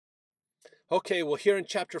Okay, well, here in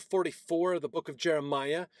chapter 44 of the book of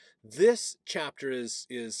Jeremiah, this chapter is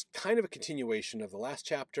kind of a continuation of the last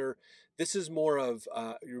chapter. This is more of,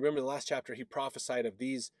 you remember the last chapter, he prophesied of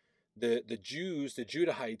the Jews, the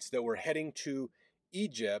Judahites that were heading to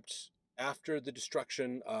Egypt after the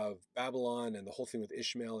destruction of Babylon and the whole thing with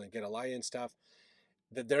Ishmael and Gedaliah and stuff,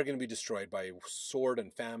 that they're going to be destroyed by sword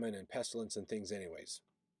and famine and pestilence and things anyways.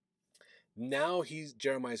 Now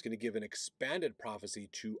Jeremiah is going to give an expanded prophecy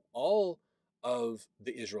to all of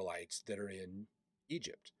the Israelites that are in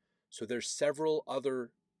Egypt. So there's several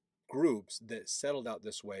other groups that settled out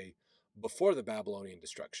this way before the Babylonian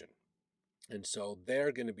destruction. And so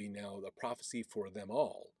they're going to be now the prophecy for them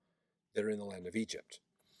all that are in the land of Egypt.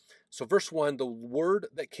 So verse 1, the word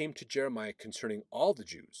that came to Jeremiah concerning all the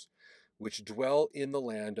Jews, which dwell in the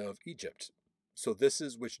land of Egypt. So this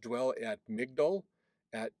is which dwell at Migdol,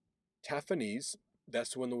 at Tahpanhes,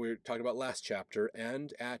 that's the one that we were talking about last chapter,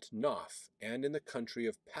 and at Noph, and in the country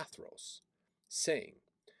of Pathros, saying,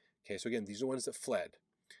 okay, so again, these are ones that fled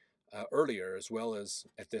earlier as well as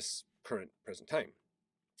at this present time.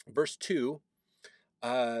 Verse 2,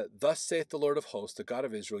 thus saith the Lord of hosts, the God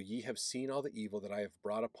of Israel, ye have seen all the evil that I have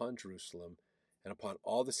brought upon Jerusalem and upon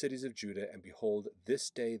all the cities of Judah, and behold, this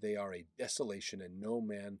day they are a desolation, and no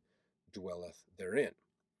man dwelleth therein.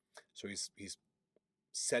 So he's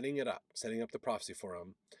setting up the prophecy for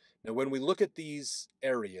them. Now, when we look at these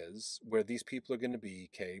areas where these people are going to be,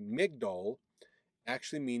 okay, Migdol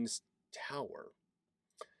actually means tower.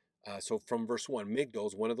 So from verse 1, Migdol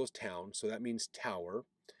is one of those towns, so that means tower.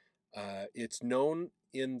 It's known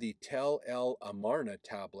in the el-Amarna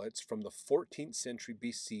tablets from the 14th century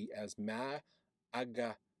BC as Ma'agadalai.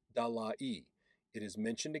 It is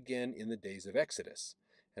mentioned again in the days of Exodus,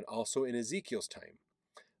 and also in Ezekiel's time.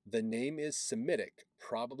 The name is Semitic,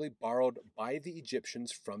 probably borrowed by the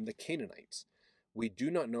Egyptians from the Canaanites. We do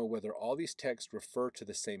not know whether all these texts refer to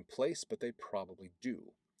the same place, but they probably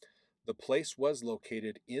do. The place was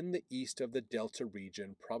located in the east of the Delta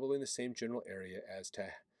region, probably in the same general area as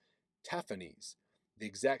Tahpanhes. The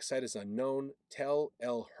exact site is unknown. Tel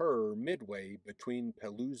el-Hur, midway between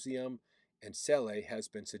Pelusium and Sele, has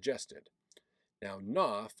been suggested. Now,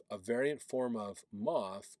 Noph, a variant form of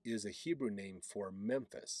Moph, is a Hebrew name for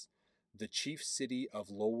Memphis, the chief city of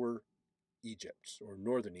Lower Egypt, or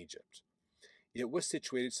Northern Egypt. It was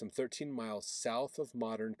situated some 13 miles south of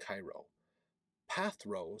modern Cairo.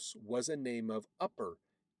 Pathros was a name of Upper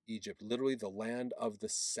Egypt, literally the land of the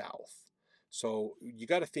south. So you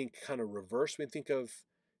got to think kind of reverse when you think of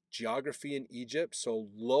geography in Egypt. So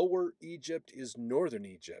Lower Egypt is Northern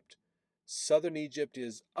Egypt. Southern Egypt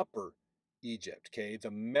is Upper Egypt, okay? The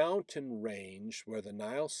mountain range where the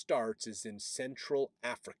Nile starts is in Central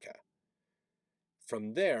Africa.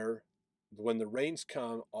 From there, when the rains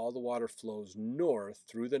come, all the water flows north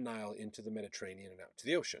through the Nile into the Mediterranean and out to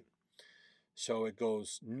the ocean. So it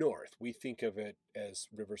goes north. We think of it as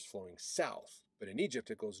rivers flowing south, but in Egypt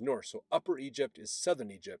it goes north. So Upper Egypt is Southern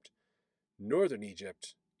Egypt. Northern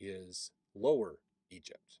Egypt is Lower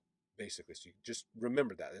Egypt, basically. So you just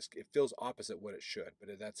remember that. It feels opposite what it should, but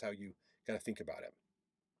that's how you got to think about it.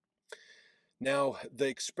 Now, the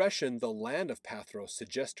expression "the land of Pathros"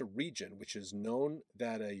 suggests a region which is known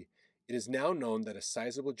that it is now known that a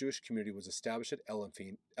sizable Jewish community was established at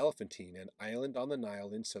Elephantine, an island on the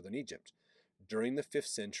Nile in southern Egypt. During the 5th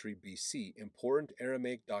century BC, important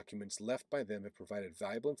Aramaic documents left by them have provided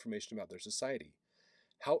valuable information about their society.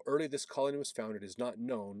 How early this colony was founded is not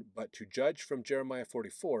known, but to judge from Jeremiah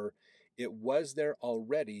 44, it was there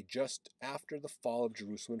already just after the fall of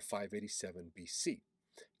Jerusalem in 587 BC.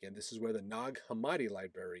 Again, this is where the Nag Hammadi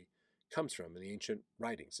library comes from in the ancient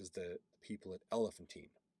writings, is the people at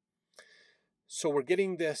Elephantine. So we're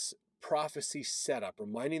getting this prophecy set up,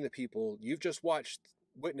 reminding the people, you've just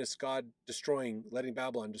witnessed God letting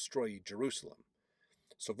Babylon destroy Jerusalem.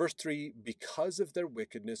 So verse 3, because of their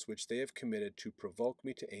wickedness which they have committed to provoke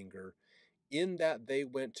me to anger, in that they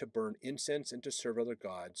went to burn incense and to serve other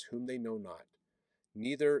gods, whom they know not,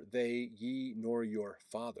 neither they, ye, nor your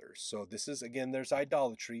fathers. So this is, again, there's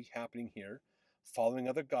idolatry happening here. Following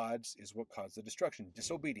other gods is what caused the destruction.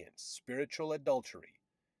 Disobedience, spiritual adultery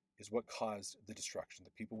is what caused the destruction.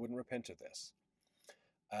 The people wouldn't repent of this.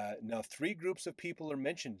 Now, 3 groups of people are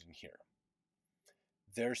mentioned in here.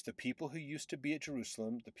 There's the people who used to be at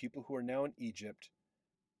Jerusalem, the people who are now in Egypt,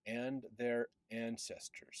 and their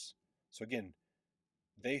ancestors. So again,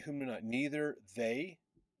 they whom know not, neither they,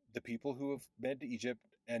 the people who have been to Egypt,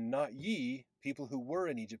 and not ye, people who were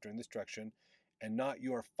in Egypt during the destruction, and not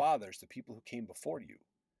your fathers, the people who came before you.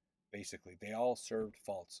 Basically, they all served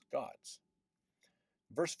false gods.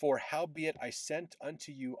 Verse 4, howbeit I sent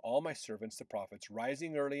unto you all my servants, the prophets,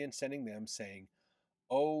 rising early and sending them, saying,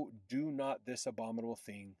 oh, do not this abominable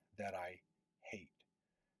thing that I hate.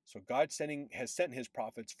 So God has sent his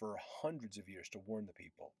prophets for hundreds of years to warn the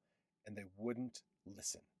people, and they wouldn't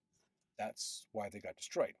listen. That's why they got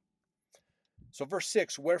destroyed. So verse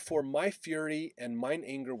 6, wherefore my fury and mine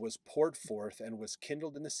anger was poured forth and was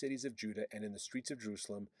kindled in the cities of Judah and in the streets of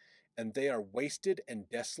Jerusalem, and they are wasted and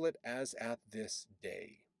desolate as at this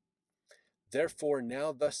day. Therefore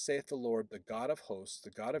now thus saith the Lord, the God of hosts,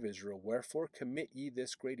 the God of Israel, wherefore commit ye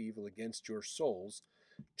this great evil against your souls,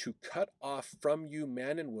 to cut off from you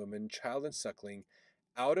man and woman, child and suckling,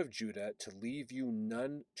 out of Judah, to leave you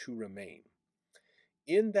none to remain.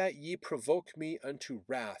 In that ye provoke me unto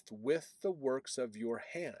wrath with the works of your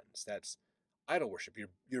hands. That's idol worship.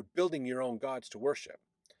 You're building your own gods to worship.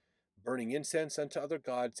 Burning incense unto other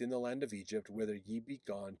gods in the land of Egypt, whither ye be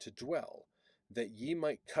gone to dwell, that ye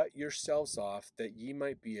might cut yourselves off, that ye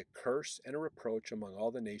might be a curse and a reproach among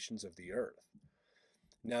all the nations of the earth.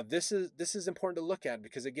 Now this is important to look at,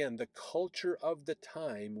 because again, the culture of the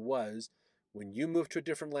time was, when you move to a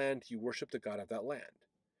different land, you worship the God of that land.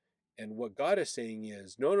 And what God is saying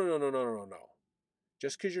is, no.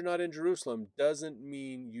 Just because you're not in Jerusalem doesn't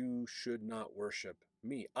mean you should not worship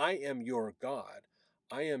me. I am your God.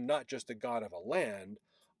 I am not just the God of a land.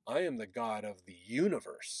 I am the God of the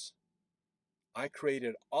universe. I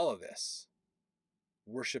created all of this.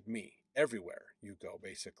 Worship me everywhere you go,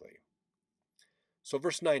 basically. So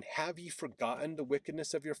verse 9, have ye forgotten the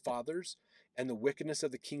wickedness of your fathers, and the wickedness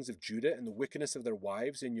of the kings of Judah, and the wickedness of their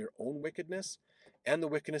wives in your own wickedness, and the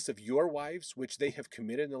wickedness of your wives, which they have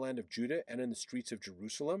committed in the land of Judah and in the streets of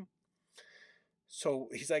Jerusalem? So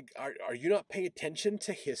he's like, are you not paying attention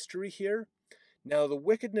to history here? Now, the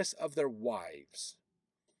wickedness of their wives,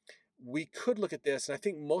 we could look at this, and I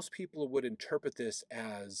think most people would interpret this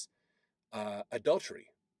as adultery,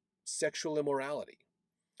 sexual immorality.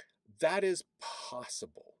 That is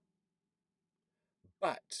possible.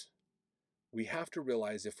 But we have to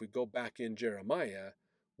realize, if we go back in Jeremiah,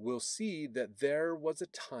 we'll see that there was a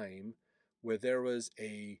time where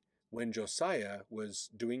when Josiah was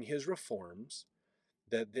doing his reforms,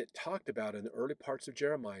 that talked about in the early parts of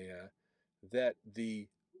Jeremiah, that the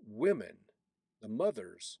women, the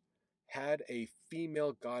mothers, had a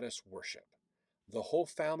female goddess worship. The whole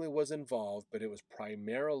family was involved, but it was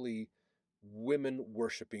primarily women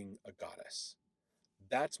worshiping a goddess.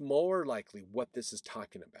 That's more likely what this is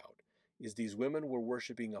talking about, is these women were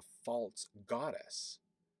worshiping a false goddess,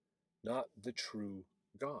 not the true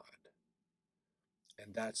God.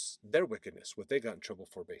 And that's their wickedness, what they got in trouble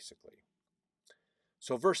for, basically.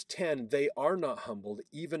 So verse 10, they are not humbled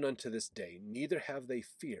even unto this day, neither have they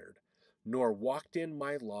feared, nor walked in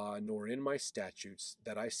my law, nor in my statutes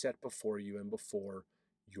that I set before you and before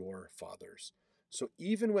your fathers. So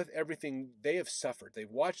even with everything they have suffered, they've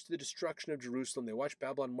watched the destruction of Jerusalem, they watched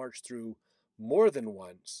Babylon march through more than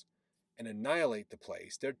once and annihilate the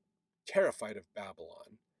place. They're terrified of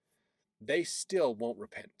Babylon. They still won't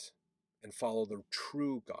repent and follow the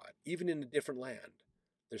true God. Even in a different land,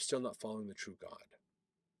 they're still not following the true God.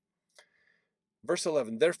 Verse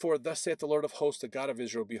 11, therefore, thus saith the Lord of hosts, the God of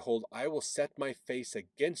Israel, behold, I will set my face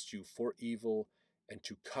against you for evil and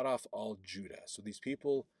to cut off all Judah. So these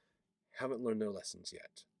people haven't learned their lessons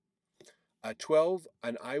yet. 12,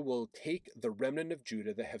 and I will take the remnant of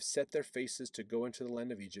Judah that have set their faces to go into the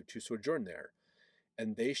land of Egypt to sojourn there,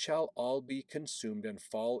 and they shall all be consumed and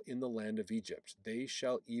fall in the land of Egypt. They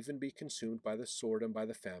shall even be consumed by the sword and by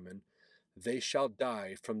the famine. They shall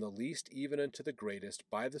die from the least even unto the greatest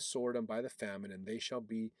by the sword and by the famine, and they shall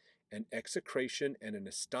be an execration and an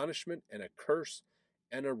astonishment and a curse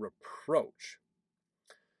and a reproach.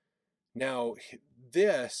 Now,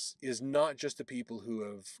 this is not just the people who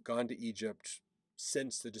have gone to Egypt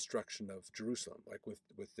since the destruction of Jerusalem, like with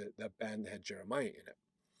that band that had Jeremiah in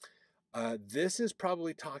it. This is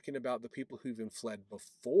probably talking about the people who even fled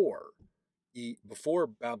before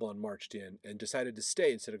Babylon marched in and decided to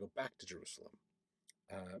stay instead of go back to Jerusalem,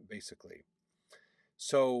 basically.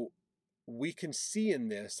 So we can see in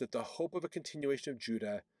this that the hope of a continuation of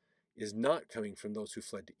Judah is not coming from those who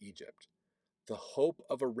fled to Egypt. The hope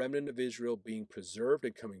of a remnant of Israel being preserved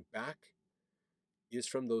and coming back is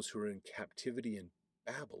from those who are in captivity in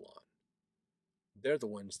Babylon. They're the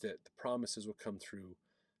ones that the promises will come through.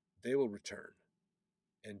 They will return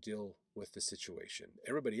and deal with the situation.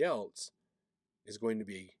 Everybody else is going to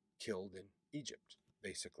be killed in Egypt,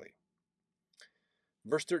 basically.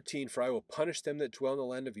 Verse 13, for I will punish them that dwell in the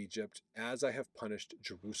land of Egypt, as I have punished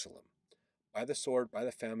Jerusalem, by the sword, by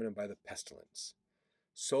the famine, and by the pestilence.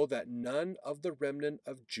 so that none of the remnant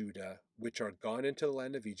of Judah, which are gone into the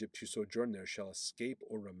land of Egypt to sojourn there, shall escape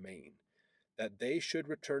or remain, that they should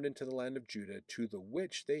return into the land of Judah, to the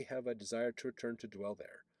which they have a desire to return to dwell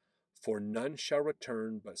there. For none shall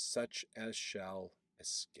return, but such as shall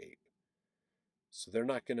escape. So they're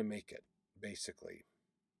not going to make it, basically.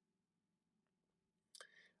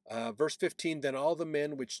 Verse 15, then all the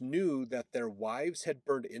men which knew that their wives had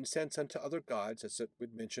burned incense unto other gods, as we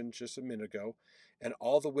mentioned just a minute ago, and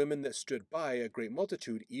all the women that stood by, a great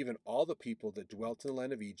multitude, even all the people that dwelt in the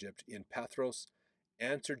land of Egypt, in Pathros,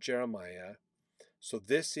 answered Jeremiah. So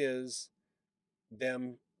this is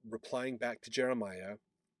them replying back to Jeremiah.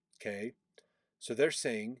 Okay, so they're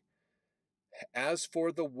saying, as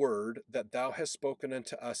for the word that thou hast spoken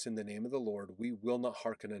unto us in the name of the Lord, we will not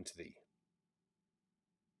hearken unto thee.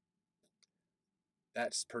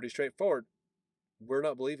 That's pretty straightforward. We're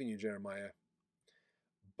not believing you, Jeremiah.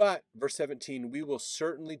 But, verse 17, we will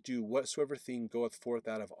certainly do whatsoever thing goeth forth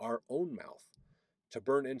out of our own mouth, to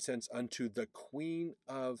burn incense unto the Queen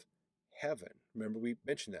of heaven. Remember, we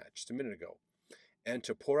mentioned that just a minute ago. And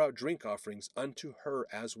to pour out drink offerings unto her,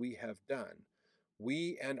 as we have done,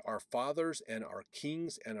 we and our fathers and our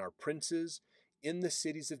kings and our princes, in the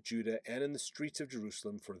cities of Judah and in the streets of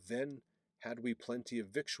Jerusalem, for then had we plenty of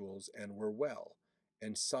victuals and were well,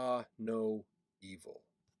 and saw no evil.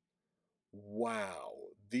 Wow,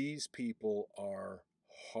 these people are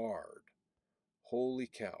hard. Holy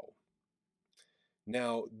cow.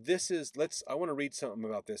 Now, I want to read something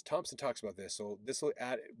about this. Thompson talks about this, so this will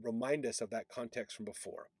remind us of that context from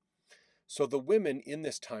before. So the women in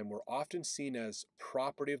this time were often seen as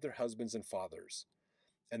property of their husbands and fathers,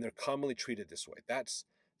 and they're commonly treated this way. That's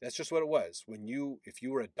just what it was. If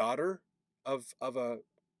you were a daughter of a,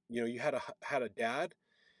 you had a dad,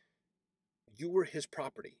 you were his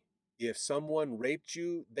property. If someone raped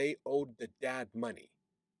you, they owed the dad money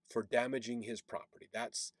for damaging his property.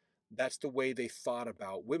 That's the way they thought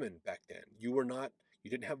about women back then. You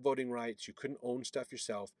didn't have voting rights. You couldn't own stuff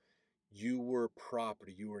yourself. You were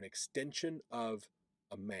property. You were an extension of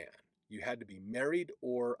a man. You had to be married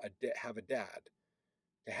or have a dad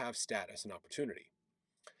to have status and opportunity.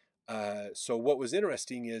 So what was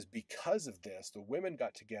interesting is, because of this, the women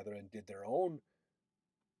got together and did their own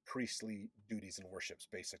priestly duties and worships,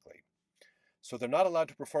 basically. So they're not allowed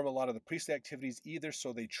to perform a lot of the priestly activities either,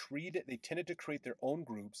 so they tended to create their own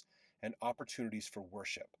groups and opportunities for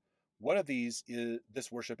worship. One of this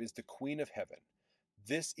worship is the Queen of Heaven.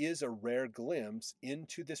 This is a rare glimpse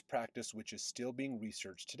into this practice, which is still being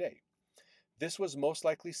researched today. This was most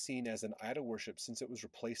likely seen as an idol worship, since it was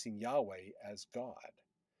replacing Yahweh as God.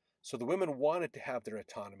 So the women wanted to have their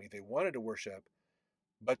autonomy. They wanted to worship,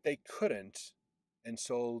 but they couldn't, and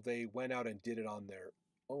so they went out and did it on their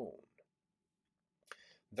own.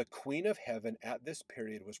 The Queen of Heaven at this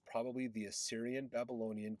period was probably the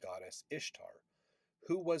Assyrian-Babylonian goddess Ishtar,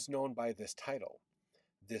 who was known by this title.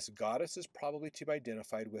 This goddess is probably to be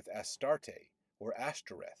identified with Astarte, or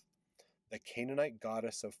Ashtoreth, the Canaanite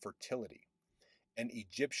goddess of fertility. An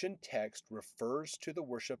Egyptian text refers to the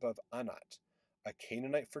worship of Anat, a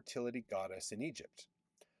Canaanite fertility goddess in Egypt.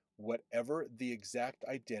 Whatever the exact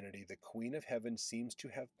identity, the Queen of Heaven seems to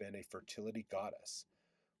have been a fertility goddess.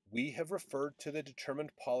 We have referred to the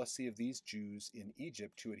determined policy of these Jews in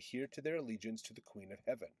Egypt to adhere to their allegiance to the Queen of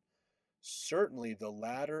Heaven. Certainly the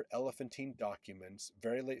latter Elephantine documents,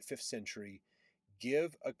 very late 5th century,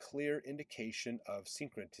 give a clear indication of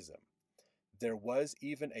syncretism. There was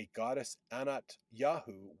even a goddess Anat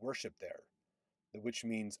Yahu worshipped there, which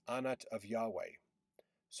means Anat of Yahweh.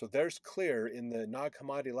 So there's clear in the Nag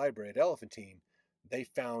Hammadi library at Elephantine, they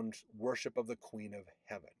found worship of the Queen of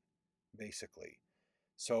Heaven, basically.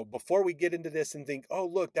 So before we get into this and think, oh,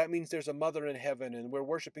 look, that means there's a mother in heaven and we're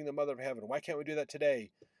worshiping the mother of heaven, why can't we do that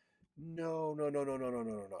today? No.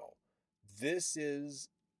 This is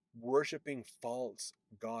worshiping false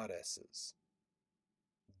goddesses.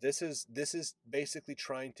 This is basically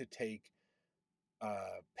trying to take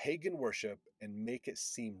pagan worship and make it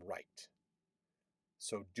seem right.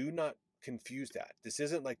 So do not confuse that. This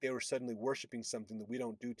isn't like they were suddenly worshiping something that we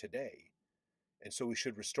don't do today, and so we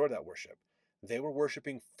should restore that worship. They were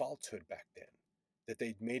worshiping falsehood back then, that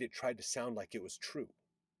they'd made it try to sound like it was true.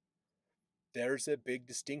 There's a big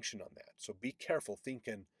distinction on that. So be careful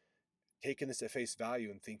taking this at face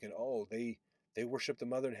value and thinking, oh, they worship the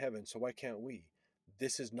Mother in Heaven, so why can't we?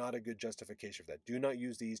 This is not a good justification for that. Do not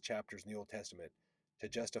use these chapters in the Old Testament to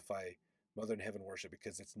justify Mother in Heaven worship,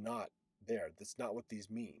 because it's not there. That's not what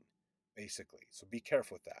these mean, basically. So be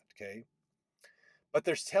careful with that, okay? But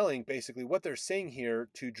they're telling, basically, what they're saying here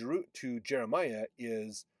to Jeremiah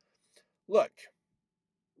is, look,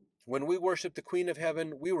 When we worshiped the Queen of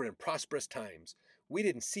Heaven, we were in prosperous times. We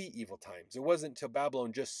didn't see evil times. It wasn't until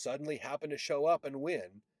Babylon just suddenly happened to show up and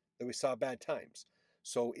win that we saw bad times.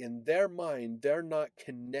 So in their mind, they're not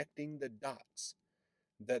connecting the dots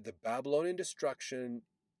that the Babylonian destruction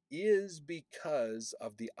is because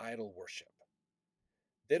of the idol worship.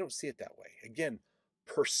 They don't see it that way. Again,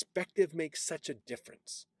 perspective makes such a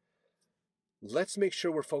difference. Let's make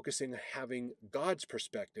sure we're focusing on having God's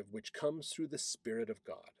perspective, which comes through the Spirit of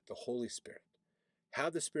God, the Holy Spirit.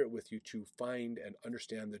 Have the Spirit with you to find and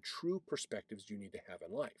understand the true perspectives you need to have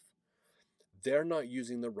in life. They're not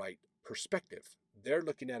using the right perspective. They're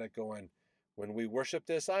looking at it going, when we worshiped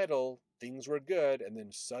this idol, things were good, and then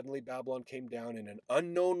suddenly Babylon came down in an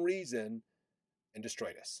unknown reason and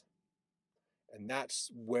destroyed us. And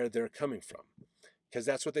that's where they're coming from. Because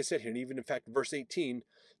that's what they said here. And even in fact, verse 18,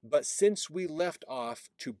 but since we left off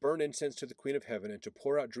to burn incense to the Queen of Heaven and to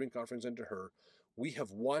pour out drink offerings unto her, we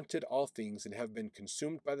have wanted all things and have been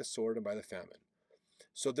consumed by the sword and by the famine.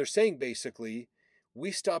 So they're saying basically,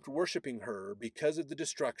 we stopped worshiping her because of the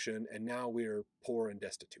destruction, and now we're poor and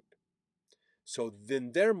destitute. So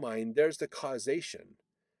in their mind, there's the causation.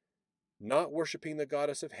 Not worshiping the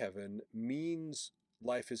goddess of heaven means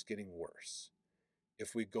life is getting worse.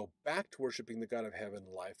 If we go back to worshiping the God of heaven,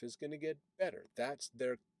 life is going to get better. That's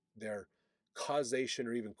their causation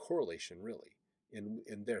or even correlation, really,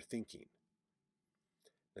 in their thinking.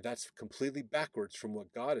 Now, that's completely backwards from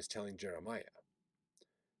what God is telling Jeremiah.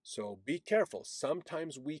 So be careful.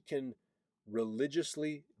 Sometimes we can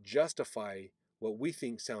religiously justify what we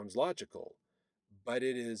think sounds logical, but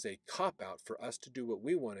it is a cop-out for us to do what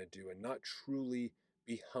we want to do and not truly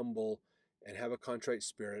be humble and have a contrite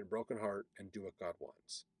spirit and broken heart and do what God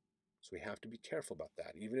wants. So we have to be careful about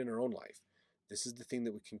that, even in our own life. This is the thing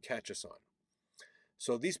that we can catch us on.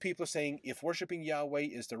 So these people are saying, if worshiping Yahweh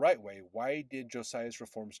is the right way, why did Josiah's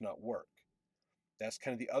reforms not work? That's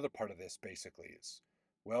kind of the other part of this, basically, is,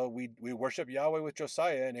 well, we worship Yahweh with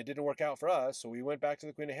Josiah, and it didn't work out for us, so we went back to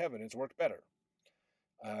the Queen of Heaven, and it's worked better.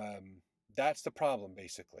 That's the problem,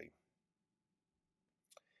 basically.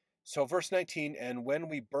 So verse 19, and when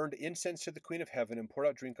we burned incense to the Queen of Heaven and poured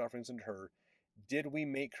out drink offerings unto her, did we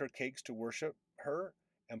make her cakes to worship her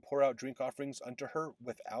and pour out drink offerings unto her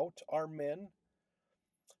without our men?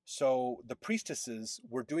 So the priestesses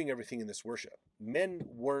were doing everything in this worship. Men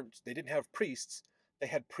they didn't have priests, they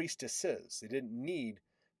had priestesses. They didn't need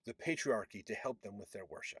the patriarchy to help them with their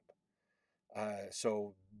worship.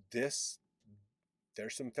 So there's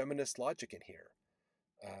some feminist logic in here.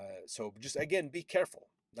 So just, again, be careful.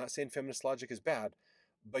 Not saying feminist logic is bad,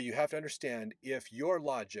 but you have to understand, if your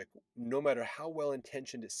logic, no matter how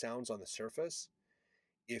well-intentioned it sounds on the surface,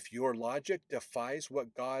 if your logic defies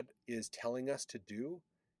what God is telling us to do,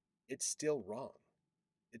 it's still wrong.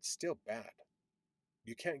 It's still bad.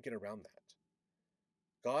 You can't get around that.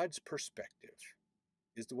 God's perspective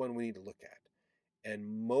is the one we need to look at.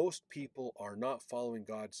 And most people are not following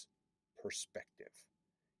God's perspective.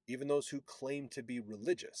 Even those who claim to be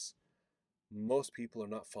religious, most people are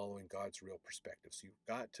not following God's real perspective. So you've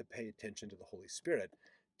got to pay attention to the Holy Spirit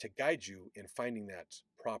to guide you in finding that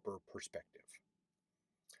proper perspective.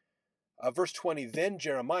 Verse 20, then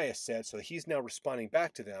Jeremiah said, so he's now responding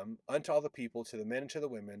back to them, unto all the people, to the men and to the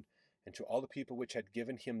women, and to all the people which had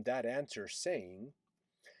given him that answer, saying,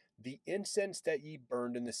 the incense that ye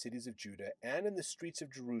burned in the cities of Judah and in the streets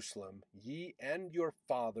of Jerusalem, ye and your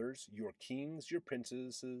fathers, your kings, your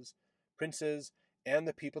princes, and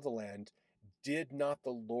the people of the land, did not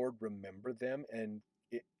the Lord remember them, and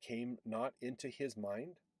it came not into his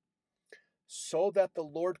mind? So that the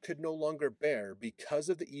Lord could no longer bear, because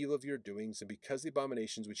of the evil of your doings, and because of the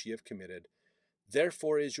abominations which ye have committed.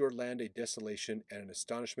 Therefore is your land a desolation, and an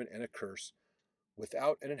astonishment, and a curse,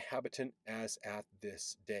 without an inhabitant, as at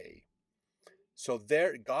this day. So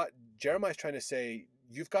Jeremiah's trying to say,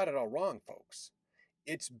 you've got it all wrong, folks.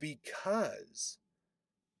 It's because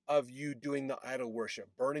of you doing the idol worship,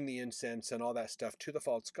 burning the incense and all that stuff to the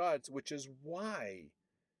false gods, which is why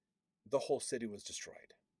the whole city was destroyed.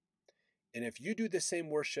 And if you do the same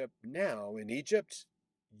worship now in Egypt,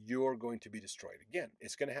 you're going to be destroyed again.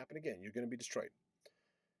 It's going to happen again. You're going to be destroyed.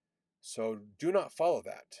 So do not follow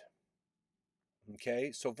that.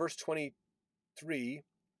 Okay, so verse 23,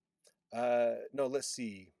 let's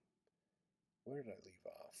see. Where did I leave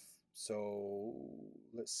off? So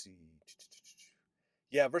let's see.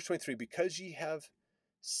 Yeah, verse 23, because ye have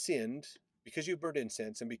sinned, because you have burned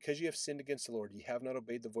incense, and because ye have sinned against the Lord, ye have not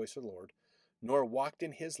obeyed the voice of the Lord, nor walked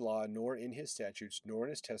in his law, nor in his statutes, nor in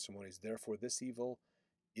his testimonies. Therefore this evil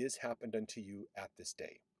is happened unto you at this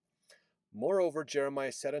day. Moreover,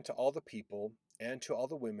 Jeremiah said unto all the people and to all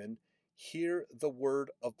the women, Hear the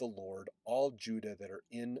word of the Lord, all Judah that are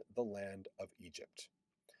in the land of Egypt.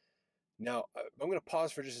 Now, I'm going to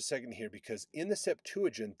pause for just a second here, because in the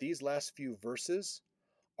Septuagint, these last few verses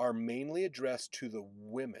are mainly addressed to the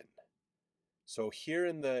women. So here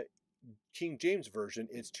in the King James Version,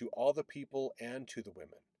 it's to all the people and to the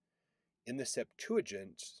women. In the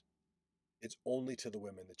Septuagint, it's only to the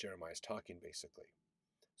women that Jeremiah is talking, basically.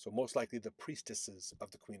 So most likely the priestesses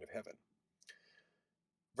of the Queen of Heaven.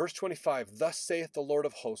 Verse 25, Thus saith the Lord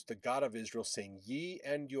of hosts, the God of Israel, saying, Ye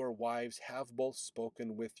and your wives have both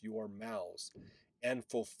spoken with your mouths, and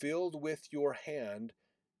fulfilled with your hand,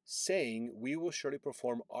 saying, We will surely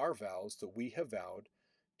perform our vows that we have vowed,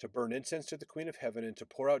 to burn incense to the Queen of Heaven, and to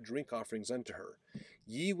pour out drink offerings unto her.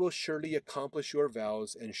 Ye will surely accomplish your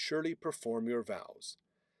vows, and surely perform your vows.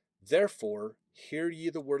 Therefore, hear ye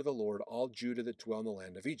the word of the Lord, all Judah that dwell in the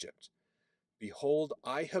land of Egypt. Behold,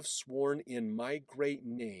 I have sworn in my great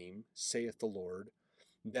name, saith the Lord,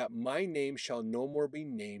 that my name shall no more be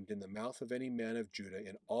named in the mouth of any man of Judah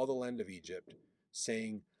in all the land of Egypt,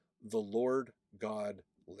 saying, The Lord God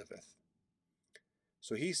liveth.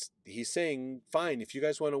 So he's saying, fine, if you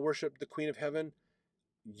guys want to worship the Queen of Heaven,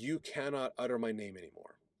 you cannot utter my name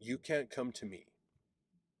anymore. You can't come to me.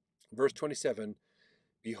 Verse 27,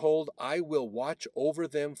 Behold, I will watch over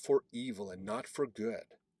them for evil and not for good.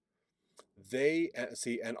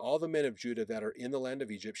 And all the men of Judah that are in the land of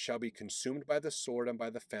Egypt shall be consumed by the sword and by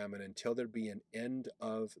the famine until there be an end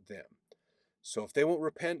of them. So if they won't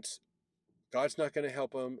repent, God's not going to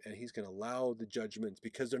help them, and he's going to allow the judgments.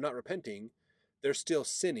 Because they're not repenting, they're still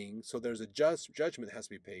sinning, so there's a judgment that has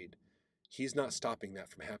to be paid. He's not stopping that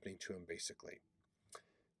from happening to them, basically.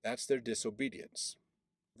 That's their disobedience.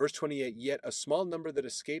 Verse 28, Yet a small number that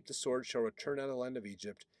escape the sword shall return out of the land of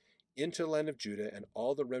Egypt into the land of Judah, and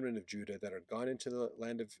all the remnant of Judah that are gone into the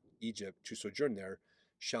land of Egypt to sojourn there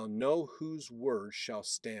shall know whose word shall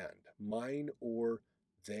stand, mine or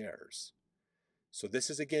theirs. So this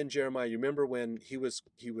is again Jeremiah. You remember when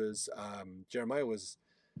Jeremiah was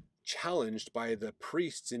challenged by the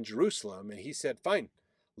priests in Jerusalem, and he said, fine,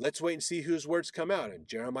 let's wait and see whose words come out. And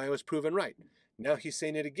Jeremiah was proven right. Now he's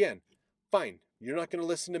saying it again. Fine, you're not going to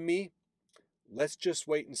listen to me. Let's just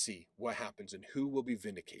wait and see what happens and who will be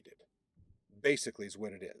vindicated. Basically is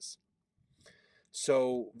what it is.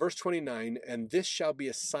 So verse 29, And this shall be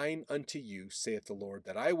a sign unto you, saith the Lord,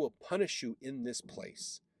 that I will punish you in this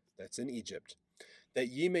place, that's in Egypt, that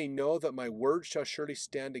ye may know that my word shall surely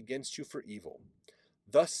stand against you for evil.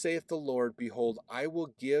 Thus saith the Lord, Behold, I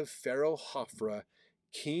will give Pharaoh Hophra,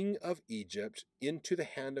 king of Egypt, into the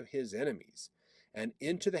hand of his enemies, and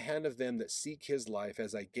into the hand of them that seek his life,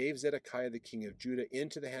 as I gave Zedekiah the king of Judah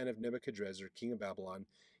into the hand of Nebuchadrezzar, king of Babylon,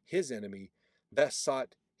 his enemy, that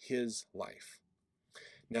sought his life.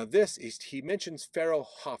 Now he mentions Pharaoh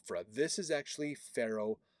Hophra. This is actually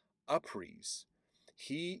Pharaoh Upres.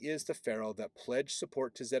 He is the Pharaoh that pledged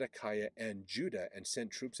support to Zedekiah and Judah and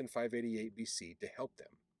sent troops in 588 BC to help them.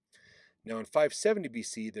 Now in 570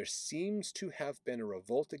 BC, there seems to have been a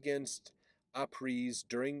revolt against Upres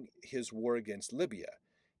during his war against Libya.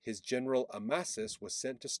 His general Amasis was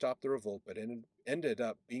sent to stop the revolt, but ended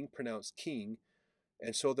up being pronounced king,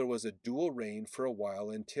 and so there was a dual reign for a while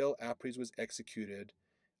until Upres was executed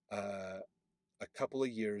a couple of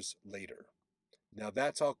years later. Now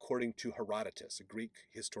that's all according to Herodotus, a Greek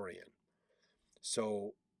historian.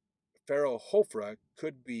 So Pharaoh Hophra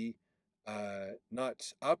could be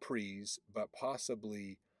not Upres, but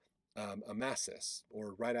possibly Amasis,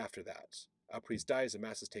 or right after that. Upres dies,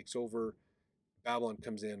 Amasis takes over, Babylon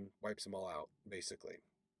comes in, wipes them all out, basically,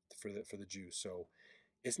 for the Jews. So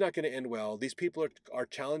it's not going to end well. These people are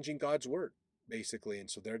challenging God's word, basically,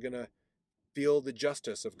 and so they're going to feel the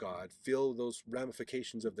justice of God, feel those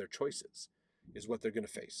ramifications of their choices, is what they're going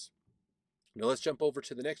to face. Now let's jump over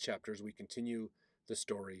to the next chapter as we continue the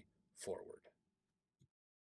story forward.